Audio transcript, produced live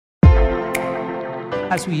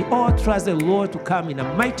as we all trust the Lord to come in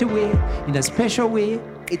a mighty way, in a special way.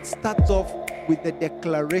 It starts off with the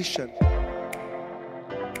declaration.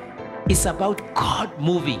 It's about God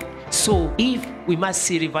moving. So if we must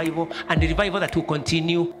see revival, and the revival that will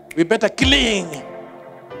continue, we better cling.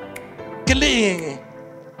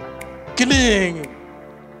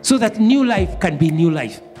 So that new life can be new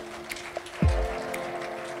life.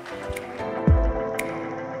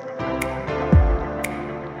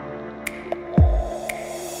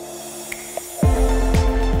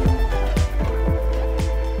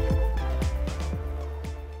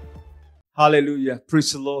 Hallelujah.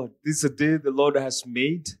 Praise the Lord. This is a day the Lord has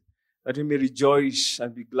made, that we may rejoice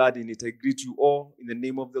and be glad in it. I greet you all in the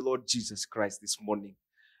name of the Lord Jesus Christ this morning.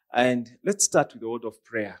 And let's start with a word of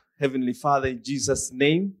prayer. Heavenly Father, in Jesus'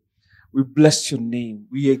 name, we bless your name.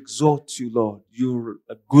 We exalt you, Lord. You're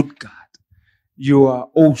a good God. You are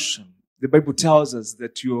awesome. The Bible tells us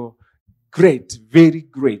that you're great, very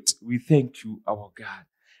great. We thank you, our God.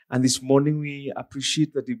 And this morning we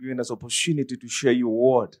appreciate that you've given us opportunity to share your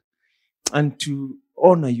word and to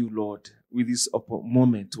honor you, Lord, with this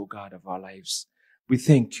moment, oh God, of our lives. We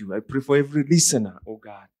thank you. I pray for every listener, oh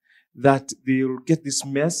God, that they will get this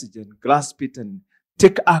message and grasp it and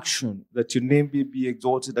take action, that your name may be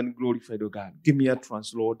exalted and glorified, oh God. Give me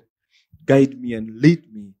utterance, Lord. Guide me and lead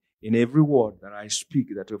me in every word that I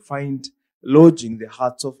speak, that will find lodging the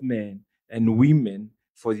hearts of men and women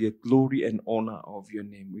for the glory and honor of your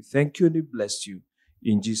name. We thank you and we bless you.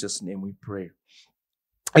 In Jesus' name we pray.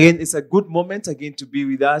 Again, it's a good moment again to be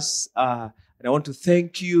with us. And I want to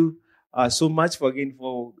thank you so much for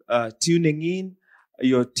tuning in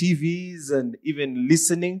your TVs and even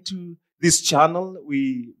listening to this channel.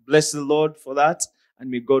 We bless the Lord for that. And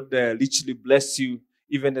may God literally bless you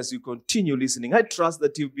even as you continue listening. I trust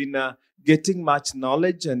that you've been getting much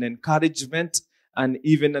knowledge and encouragement and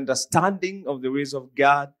even understanding of the ways of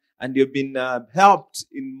God. And you've been helped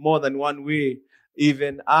in more than one way,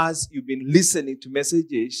 even as you've been listening to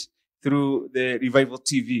messages through the Revival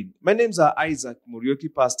TV. My name's Isaac Muriuki,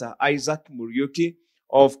 Pastor Isaac Muriuki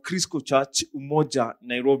of Crisco Church, Umoja,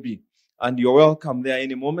 Nairobi. And you're welcome there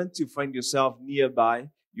any moment you find yourself nearby.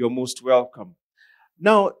 You're most welcome.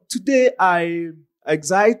 Now, today I'm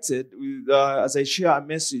excited with, as I share a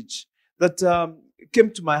message that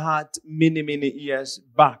came to my heart many, many years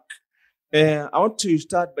back. I want to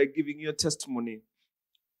start by giving you a testimony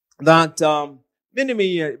that many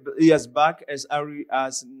years back, as early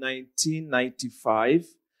as 1995,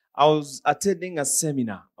 I was attending a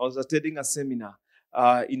seminar.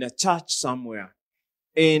 In a church somewhere.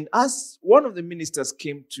 And as one of the ministers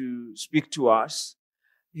came to speak to us,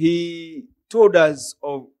 he told us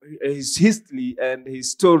of his history and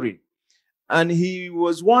his story. And he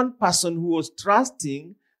was one person who was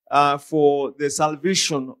trusting for the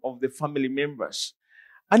salvation of the family members.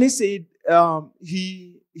 And he said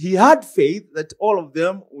he had faith that all of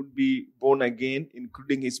them would be born again,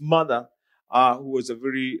 including his mother, who was a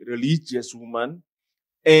very religious woman.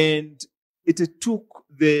 And it took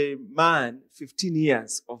the man 15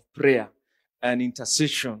 years of prayer and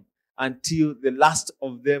intercession until the last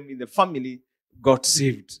of them in the family got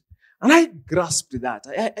saved. And I grasped that.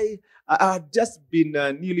 I had just been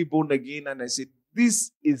newly born again, and I said,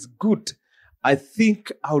 this is good. I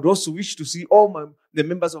think I would also wish to see all the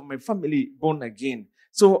members of my family born again.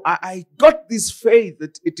 So I got this faith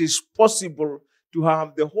that it is possible to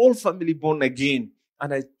have the whole family born again.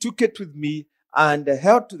 And I took it with me and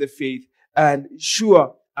held to the faith. And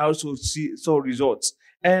sure, I also saw results.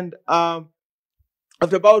 And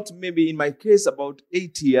after about, maybe in my case, about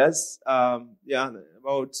 8 years,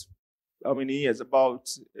 about how many years? About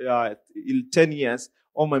 10 years,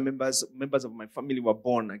 all my members of my family were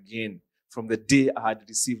born again from the day I had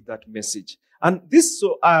received that message. And this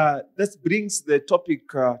brings the topic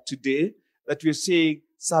today that we're saying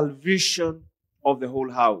salvation of the whole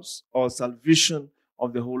house, or salvation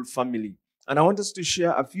of the whole family. And I want us to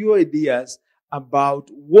share a few ideas about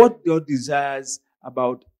what God desires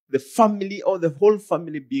about the family, or the whole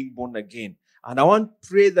family being born again. And I want to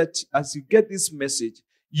pray that as you get this message,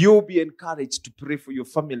 you'll be encouraged to pray for your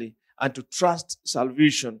family and to trust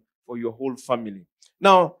salvation for your whole family.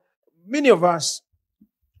 Now, many of us,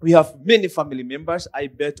 we have many family members. I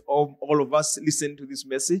bet all of us listen to this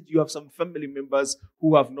message. You have some family members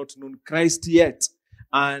who have not known Christ yet.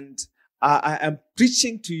 And I am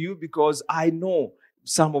preaching to you because I know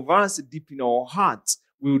some of us deep in our hearts,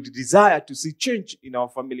 we would desire to see change in our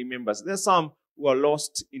family members. There's some who are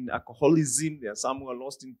lost in alcoholism. There are some who are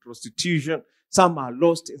lost in prostitution. Some are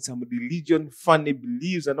lost in some religion, funny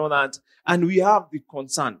beliefs and all that. And we have the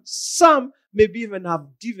concern. Some maybe even have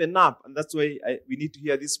given up. And that's why we need to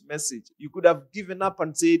hear this message. You could have given up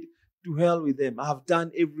and said, to hell with them. I have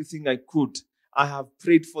done everything I could. I have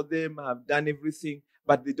prayed for them. I have done everything,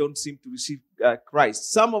 but they don't seem to receive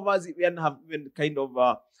Christ. Some of us even have even kind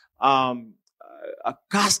of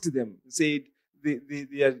cast them, said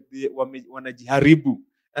they are wanajiharibu.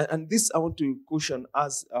 And this I want to caution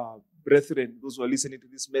us, brethren, those who are listening to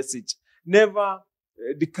this message. Never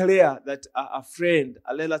declare that a friend,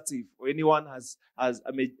 a relative, or anyone has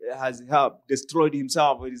helped destroyed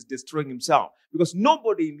himself or is destroying himself, because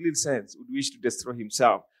nobody in real sense would wish to destroy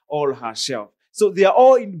himself or herself. So they are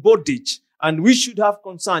all in bondage, and we should have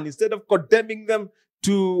concern instead of condemning them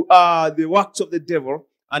to the works of the devil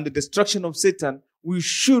and the destruction of Satan. We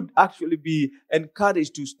should actually be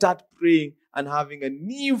encouraged to start praying and having a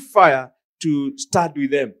new fire to start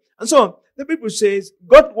with them. And so the Bible says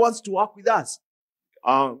God wants to work with us.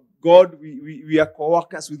 We are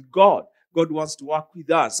co-workers with God. God wants to work with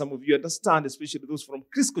us. Some of you understand, especially those from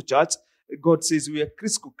Crisco Church. God says we are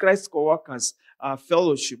Christ co-workers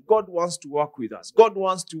fellowship. God wants to work with us. God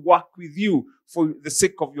wants to work with you for the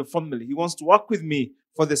sake of your family. He wants to work with me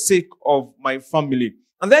for the sake of my family.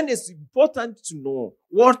 And then it's important to know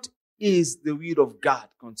what is the will of God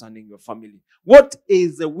concerning your family. What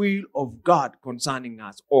is the will of God concerning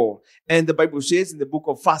us all? And the Bible says in the book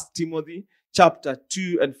of 1 Timothy chapter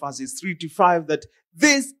 2 and verses 3 to 5 that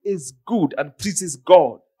this is good and pleases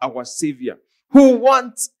God, our Savior, who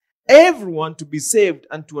wants everyone to be saved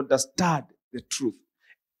and to understand the truth.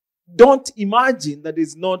 Don't imagine that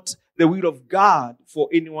it's not the will of God for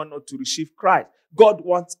anyone not to receive Christ. God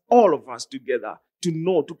wants all of us together to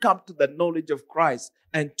know, to come to the knowledge of Christ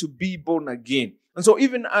and to be born again. And so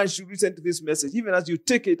even as you listen to this message, even as you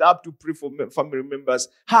take it up to pray for family members,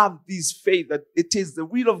 have this faith that it is the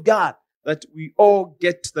will of God that we all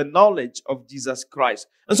get the knowledge of Jesus Christ.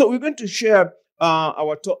 And so we're going to share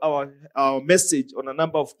our message on a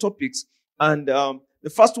number of topics. And the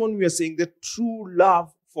first one, we are saying the true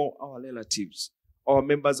love for our relatives, or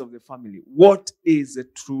members of the family. What is the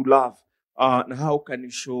true love? And how can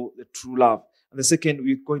you show the true love? And the second,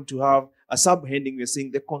 we're going to have a subheading. We're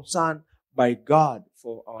saying the concern by God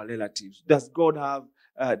for our relatives. Does God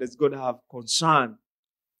have concern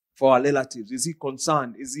for our relatives? Is he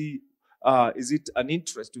concerned? Is it an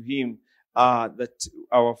interest to him that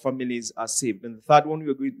our families are saved? And the third one,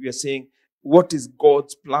 we are saying, what is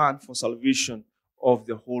God's plan for salvation of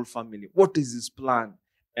the whole family? What is his plan?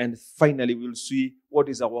 And finally, we'll see what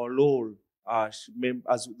is our role,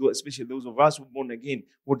 especially those of us who are born again.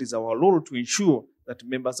 What is our role to ensure that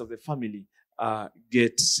members of the family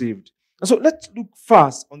get saved? And so let's look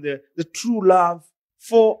first on the true love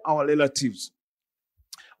for our relatives.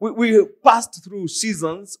 We passed through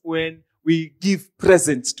seasons when we give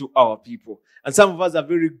presents to our people. And some of us are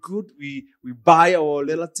very good. We buy our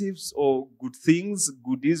relatives or good things,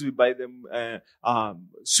 goodies. We buy them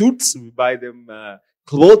suits. We buy them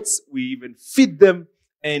clothes. We even feed them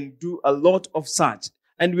and do a lot of such.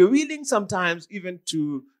 And we're willing sometimes even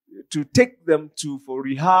to take them for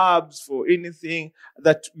rehabs, for anything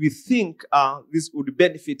that we think this would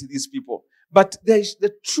benefit these people. But there's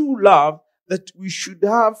the true love that we should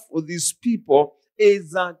have for these people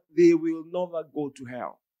is that they will never go to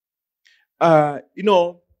hell.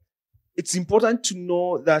 It's important to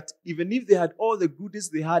know that even if they had all the goodies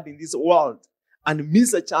they had in this world and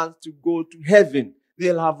miss a chance to go to heaven,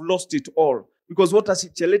 they'll have lost it all. Because what does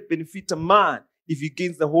it benefit a man if he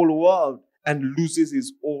gains the whole world and loses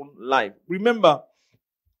his own life? Remember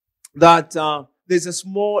that there's a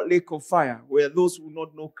small lake of fire where those who do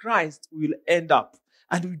not know Christ will end up.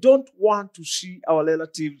 And we don't want to see our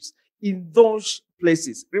relatives in those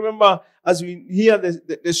places. Remember, as we hear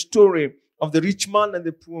the story of the rich man and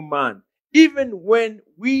the poor man, even when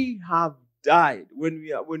we have died, when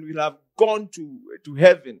we have gone to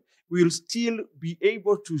heaven, we'll still be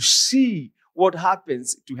able to see what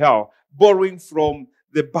happens to hell, borrowing from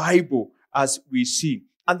the Bible as we see.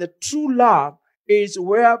 And the true love is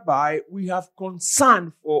whereby we have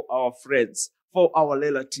concern for our friends, for our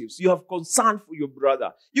relatives. You have concern for your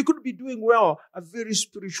brother. You could be doing well, a very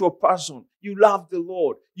spiritual person. You love the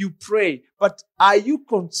Lord. You pray. But are you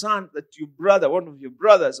concerned that your brother, one of your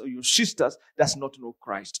brothers or your sisters, does not know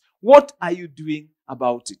Christ? What are you doing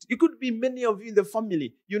about it? It could be many of you in the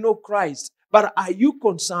family, you know Christ. But are you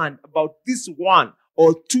concerned about this one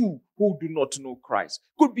or two who do not know Christ?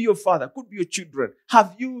 Could be your father, could be your children.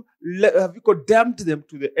 Have you condemned them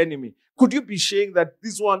to the enemy? Could you be saying that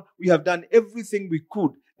this one, we have done everything we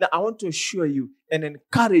could Now, I want to assure you and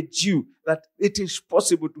encourage you that it is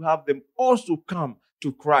possible to have them also come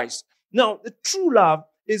to Christ. Now, the true love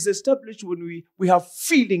is established when we have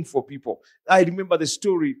feeling for people. I remember the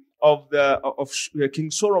story of King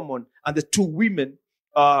Solomon and the two women,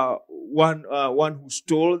 one who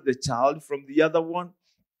stole the child from the other one,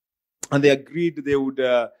 and they agreed they would.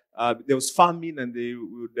 There was famine, and they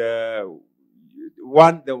would. The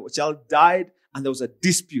child died, and there was a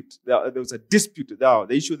dispute. There was a dispute. The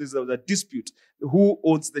issue is there was a dispute. Who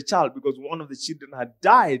owns the child? Because one of the children had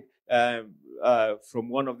died from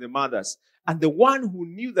one of the mothers. And the one who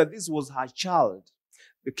knew that this was her child,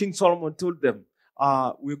 the King Solomon told them,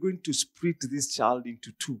 we're going to split this child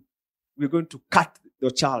into two. We're going to cut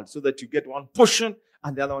the child so that you get one portion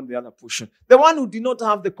and the other one the other portion. The one who did not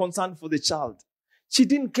have the concern for the child, she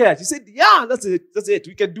didn't care. She said, yeah, that's it.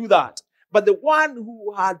 We can do that. But the one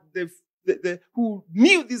who had who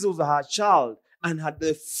knew this was her child and had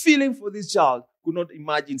the feeling for this child could not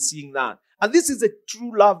imagine seeing that. And this is a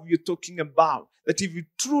true love you're talking about. That if you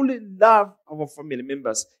truly love our family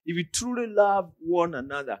members, if you truly love one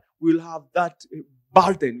another, we'll have that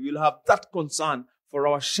burden, we'll have that concern for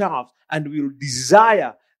ourselves, and we'll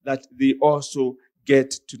desire that they also get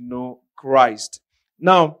to know Christ.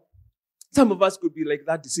 Now, some of us could be like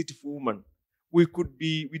that deceitful woman. We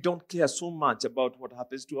don't care so much about what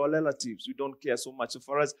happens to our relatives. We don't care so much. So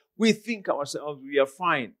for us, we think ourselves we are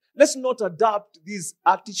fine. Let's not adopt this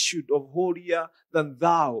attitude of holier than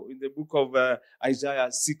thou in the book of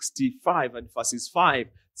Isaiah 65 and verses 5.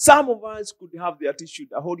 Some of us could have the attitude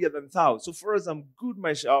holier than thou. So for us, I'm good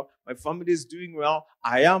myself. My family is doing well.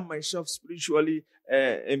 I am myself spiritually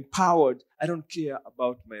empowered. I don't care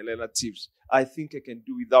about my relatives. I think I can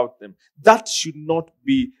do without them. That should not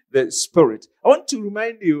be the spirit. I want to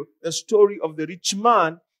remind you the story of the rich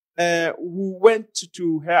man who went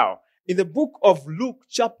to hell. In the book of Luke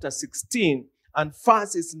chapter 16 and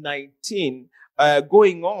verses 19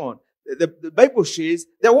 going on, the Bible says,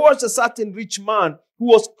 there was a certain rich man who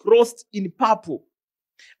was clothed in purple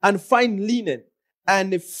and fine linen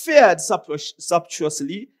and fared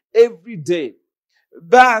sumptuously every day.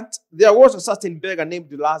 But there was a certain beggar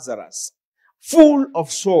named Lazarus, full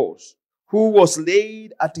of sores, who was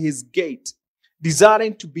laid at his gate,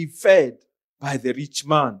 desiring to be fed by the rich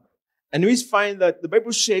man. And we find that the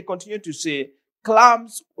Bible continued to say,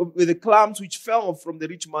 with the clams which fell from the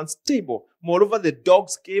rich man's table. Moreover, the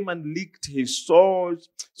dogs came and licked his sores.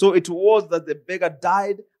 So it was that the beggar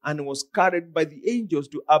died and was carried by the angels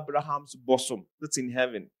to Abraham's bosom. That's in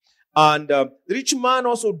heaven. And the rich man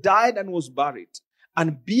also died and was buried.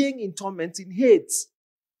 And being in torment in Hades,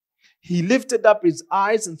 he lifted up his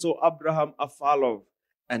eyes and saw Abraham afar off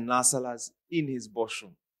and Lazarus in his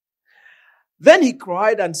bosom. Then he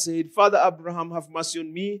cried and said, Father Abraham, have mercy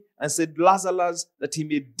on me, and said Lazarus that he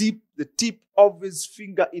may dip the tip of his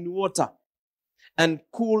finger in water and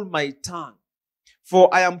cool my tongue,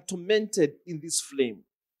 for I am tormented in this flame.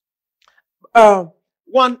 I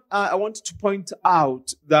want to point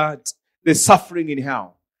out that there's suffering in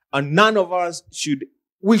hell, and none of us should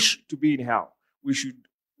wish to be in hell. We should,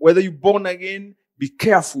 whether you're born again, be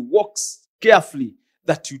careful, walk carefully,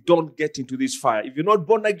 that you don't get into this fire. If you're not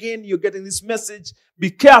born again, you're getting this message. Be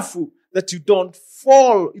careful that you don't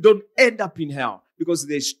fall, you don't end up in hell, because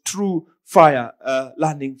there's true fire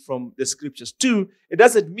learning from the scriptures. Two, it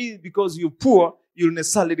doesn't mean because you're poor, you'll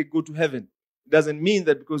necessarily go to heaven. It doesn't mean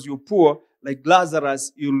that because you're poor, like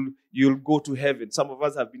Lazarus, you'll go to heaven. Some of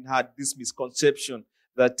us have had this misconception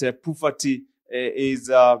that poverty is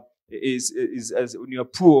when you're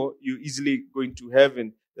poor, you're easily going to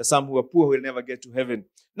heaven. There are some who are poor who will never get to heaven.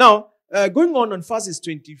 Now, going on verses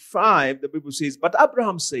 25, the Bible says, but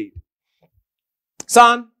Abraham said,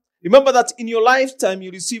 Son, remember that in your lifetime you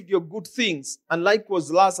received your good things, and likewise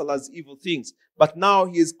Lazarus evil things. But now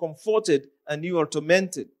he is comforted and you are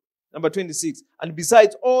tormented. Number 26, and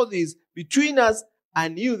besides all this, between us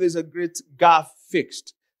and you there's a great gulf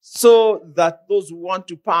fixed, so that those who want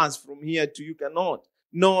to pass from here to you cannot,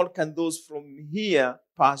 nor can those from here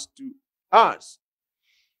pass to us.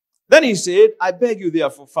 Then he said, I beg you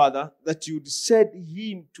therefore, Father, that you send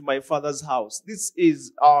him to my father's house. This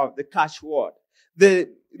is the catch word. The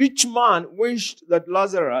rich man wished that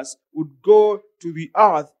Lazarus would go to the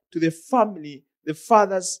earth, to the family, the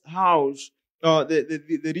father's house,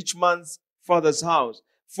 the rich man's father's house.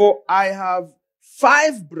 For I have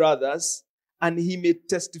 5 brothers, and he may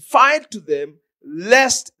testify to them,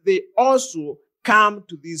 lest they also come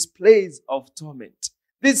to this place of torment.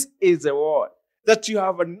 This is a word. That you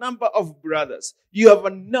have a number of brothers, you have a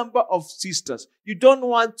number of sisters. You don't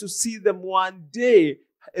want to see them one day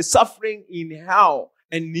suffering in hell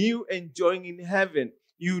and you enjoying in heaven.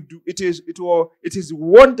 you do. It is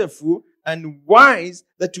wonderful and wise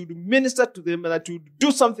that you minister to them and that you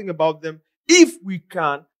do something about them, if we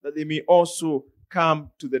can, that they may also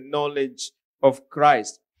come to the knowledge of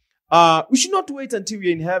Christ. We should not wait until we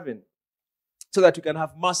are in heaven so that we can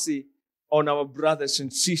have mercy on our brothers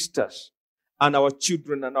and sisters and our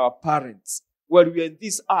children and our parents. While we are in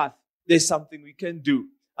this earth, there's something we can do.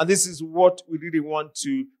 And this is what we really want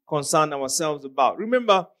to concern ourselves about.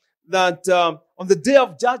 Remember that on the day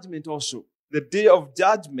of judgment also, the day of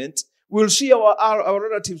judgment, we'll see our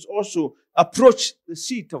relatives also approach the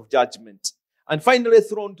seat of judgment and finally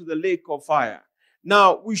thrown to the lake of fire.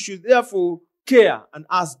 Now, we should therefore care and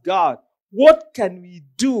ask God, what can we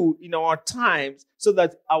do in our times so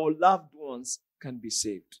that our loved ones can be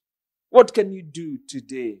saved? What can you do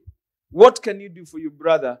today? What can you do for your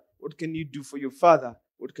brother? What can you do for your father?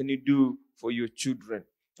 What can you do for your children?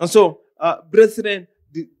 And so, brethren,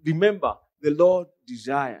 remember, the Lord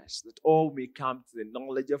desires that all may come to the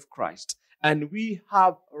knowledge of Christ. And we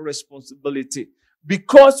have a responsibility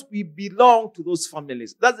because we belong to those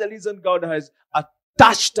families. That's the reason God has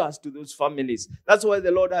attached us to those families. That's why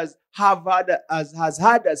the Lord has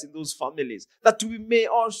had us in those families, that we may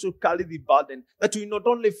also carry the burden, that we not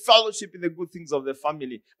only fellowship in the good things of the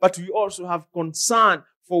family, but we also have concern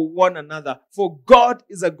for one another. For God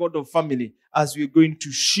is a God of family, as we're going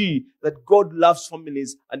to see that God loves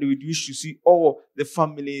families and we wish to see all the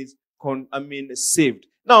families saved.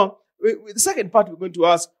 Now, the second part we're going to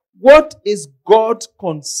ask, what is God's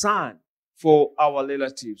concern for our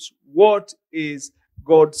relatives? What is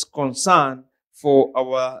God's concern for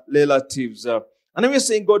our relatives? And we're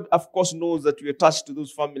saying God, of course, knows that we're attached to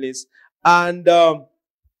those families. And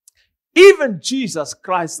even Jesus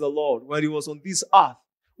Christ the Lord, when he was on this earth,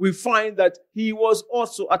 we find that he was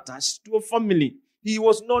also attached to a family. He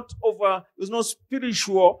was not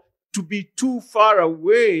spiritual to be too far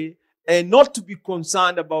away and not to be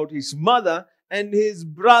concerned about his mother and his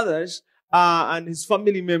brothers and his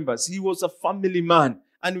family members. He was a family man.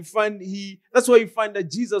 And that's why you find that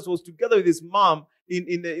Jesus was together with his mom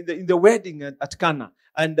in the wedding at Cana.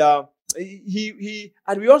 And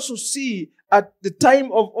and we also see at the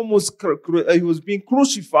time of he was being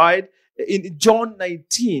crucified in John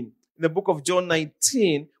 19, in the book of John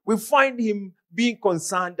 19, we find him being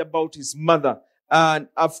concerned about his mother. And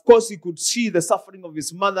of course, he could see the suffering of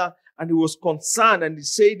his mother, and he was concerned. And he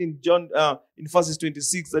said in John, in verses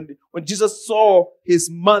 26, and when Jesus saw his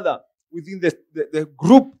mother within the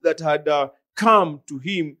group that had come to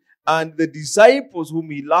him, and the disciples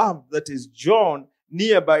whom he loved, that is John,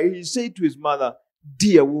 nearby, he said to his mother,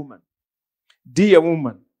 dear woman,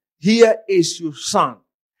 here is your son.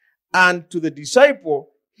 And to the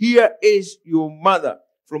disciple, here is your mother.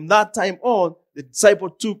 From that time on, the disciple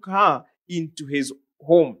took her into his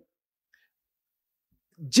home.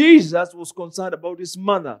 Jesus was concerned about his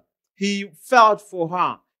mother. He felt for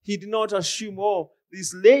her. He did not assume,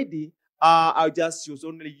 this lady, she was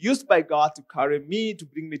only used by God to carry me, to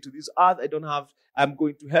bring me to this earth. I'm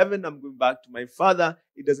going to heaven. I'm going back to my father.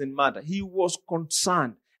 It doesn't matter. He was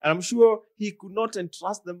concerned. And I'm sure he could not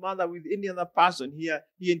entrust the mother with any other person.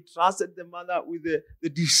 He entrusted the mother with the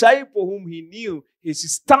disciple whom he knew,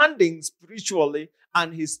 his standing spiritually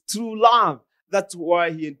and his true love. That's why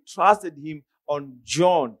he entrusted him on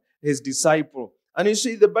John, his disciple. And you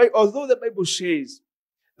see, although the Bible says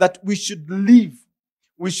that we should live,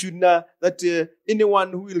 that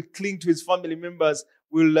anyone who will cling to his family members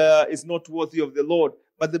is not worthy of the Lord.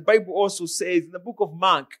 But the Bible also says in the book of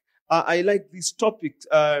Mark, I like this topic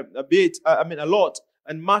a lot.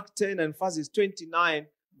 And Mark 10 and verses 29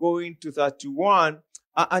 going to 31.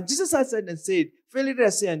 And Jesus answered and said, verily I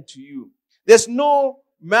say unto you, there's no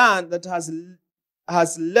man that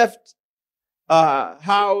has left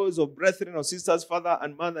house or brethren or sisters, father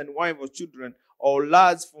and mother and wife or children or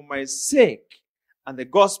lads for my sake and the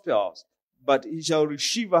gospels, but he shall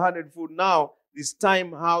receive 100-fold now, this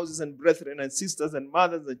time houses and brethren and sisters and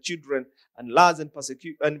mothers and children and lads and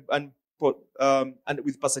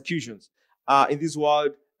with persecutions in this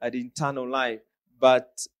world and eternal life.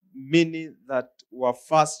 But many that were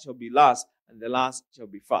first shall be last, and the last shall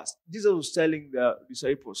be first. Jesus was telling the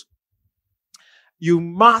disciples, you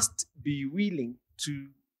must be willing to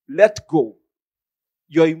let go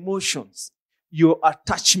your emotions, your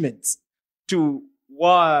attachments to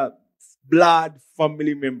blood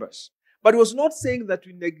family members. But he was not saying that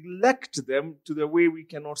we neglect them to the way we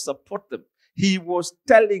cannot support them. He was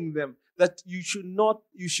telling them that you should not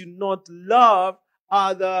love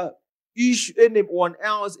anyone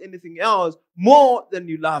else, anything else, more than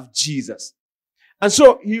you love Jesus. And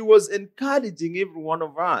so he was encouraging every one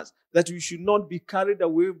of us that we should not be carried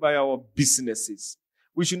away by our businesses.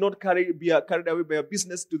 We should not be carried away by our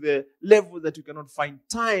business to the level that we cannot find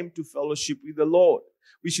time to fellowship with the Lord.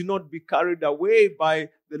 We should not be carried away by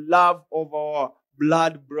the love of our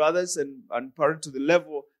blood brothers and parents to the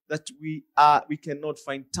level that we cannot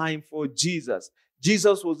find time for Jesus.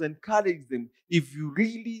 Jesus was encouraging them. If you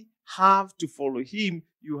really have to follow him,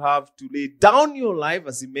 you have to lay down your life,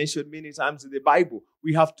 as he mentioned many times in the Bible.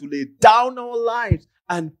 We have to lay down our lives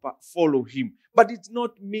and follow him. But it does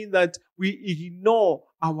not mean that we ignore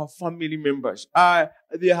our family members.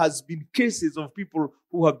 There has been cases of people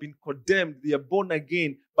who have been condemned. They are born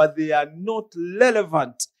again, but they are not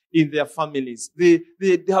relevant in their families. They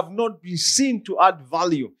have not been seen to add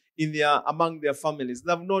value among their families.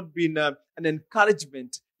 They have not been an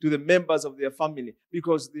encouragement to the members of their family,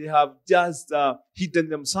 because they have just hidden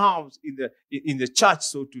themselves in the church,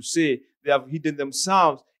 so to say. They have hidden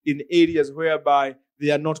themselves in areas whereby they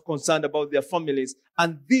are not concerned about their families.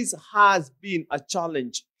 And this has been a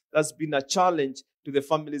challenge. That's been a challenge to the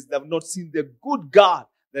families that have not seen the good God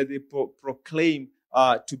that they proclaim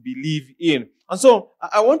to believe in. And so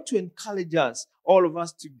I want to encourage us, all of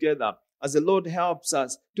us together, as the Lord helps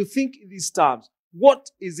us to think in these terms. What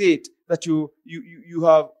is it that you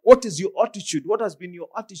have? What is your attitude? What has been your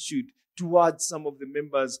attitude towards some of the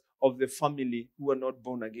members of the family who are not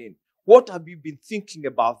born again? What have you been thinking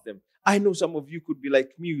about them? I know some of you could be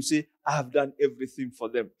like me. You say, I have done everything for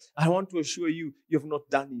them. I want to assure you, you have not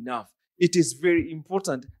done enough. It is very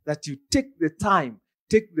important that you take the time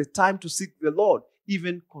to seek the Lord,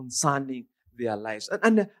 even concerning their lives.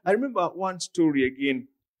 And I remember one story again.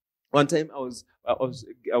 One time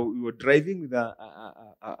we were driving with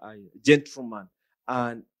a gentleman,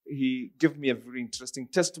 and he gave me a very interesting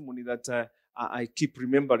testimony that I keep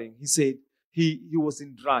remembering. He said he was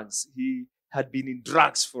in drugs. He had been in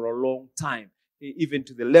drugs for a long time, even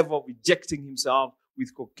to the level of injecting himself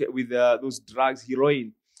with those drugs,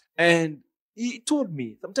 heroin. And he told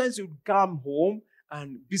me sometimes he would come home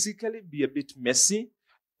and basically be a bit messy,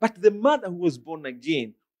 but the mother who was born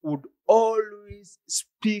again would always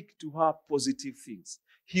speak to her positive things.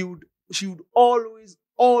 She would always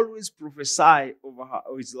prophesy over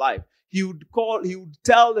his life. He would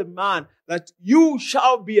tell the man that you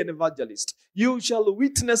shall be an evangelist. You shall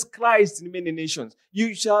witness Christ in many nations.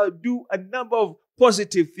 You shall do a number of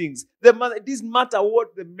positive things. The mother, it doesn't matter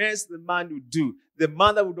what the mess the man would do. The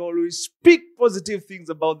mother would always speak positive things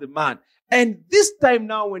about the man. And this time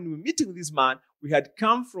now, when we were meeting with this man, we had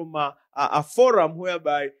come from a forum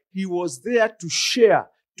whereby he was there to share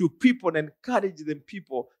to people and encourage them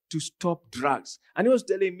people to stop drugs. And he was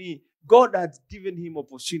telling me God had given him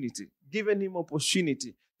opportunity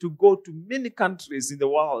to go to many countries in the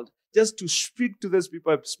world just to speak to those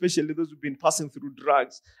people, especially those who've been passing through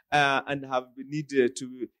drugs and have needed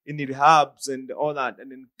to in rehabs and all that,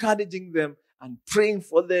 and encouraging them and praying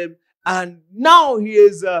for them. And now he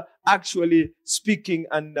is actually speaking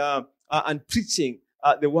and preaching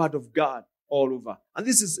the word of God all over. And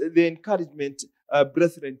this is the encouragement,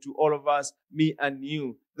 brethren, to all of us, me and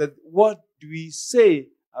you, that what do we say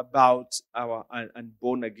about our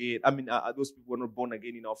unborn again? I mean, those people who are not born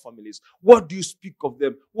again in our families. What do you speak of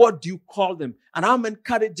them? What do you call them? And I'm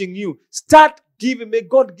encouraging you, may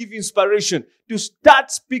God give you inspiration to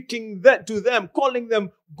start speaking to them, calling them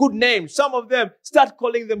good names. Some of them, start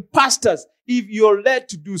calling them pastors if you're led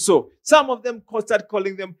to do so. Some of them start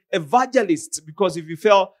calling them evangelists, because if you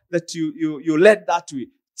feel that you're led that way,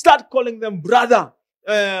 start calling them brother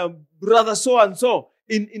so-and-so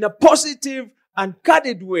in a positive and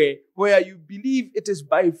candid way where you believe it is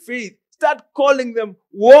by faith. Start calling them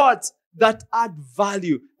words that add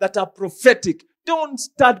value, that are prophetic. Don't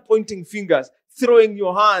start pointing fingers, throwing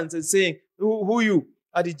your hands and saying, who you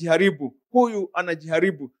adijiharibu, who you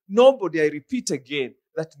anajiharibu. Nobody, I repeat again,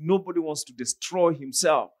 that nobody wants to destroy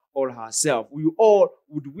himself or herself. We all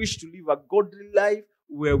would wish to live a godly life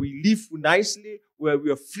where we live nicely, where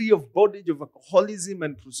we are free of bondage of alcoholism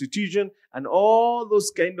and prostitution and all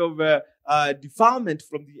those kind of defilement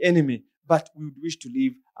from the enemy. But we would wish to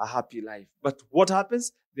live a happy life. But what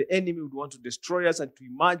happens? The enemy would want to destroy us and to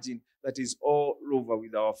imagine that is all over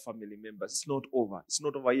with our family members. It's not over. It's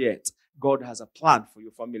not over yet. God has a plan for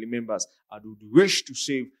your family members and would wish to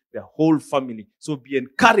save the whole family. So be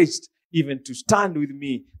encouraged even to stand with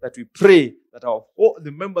me, that we pray that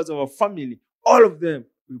the members of our family, all of them,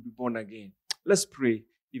 will be born again. Let's pray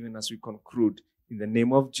even as we conclude in the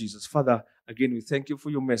name of Jesus. Father, again, we thank you for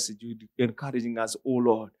your message. You're encouraging us, oh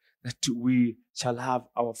Lord, that we shall have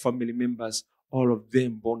our family members, all of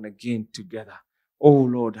them born again together. Oh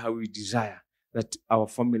Lord, how we desire that our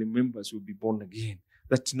family members will be born again,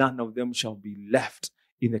 that none of them shall be left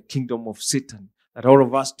in the kingdom of Satan, that all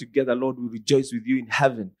of us together, Lord, will rejoice with you in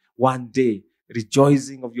heaven one day,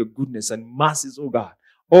 rejoicing of your goodness and mercies, oh God.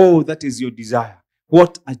 Oh, that is your desire.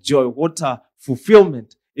 What a joy, what a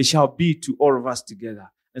fulfillment it shall be to all of us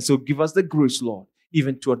together. And so give us the grace, Lord,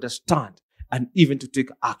 even to understand and even to take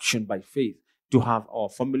action by faith to have our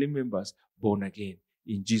family members born again.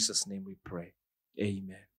 In Jesus' name we pray.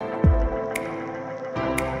 Amen.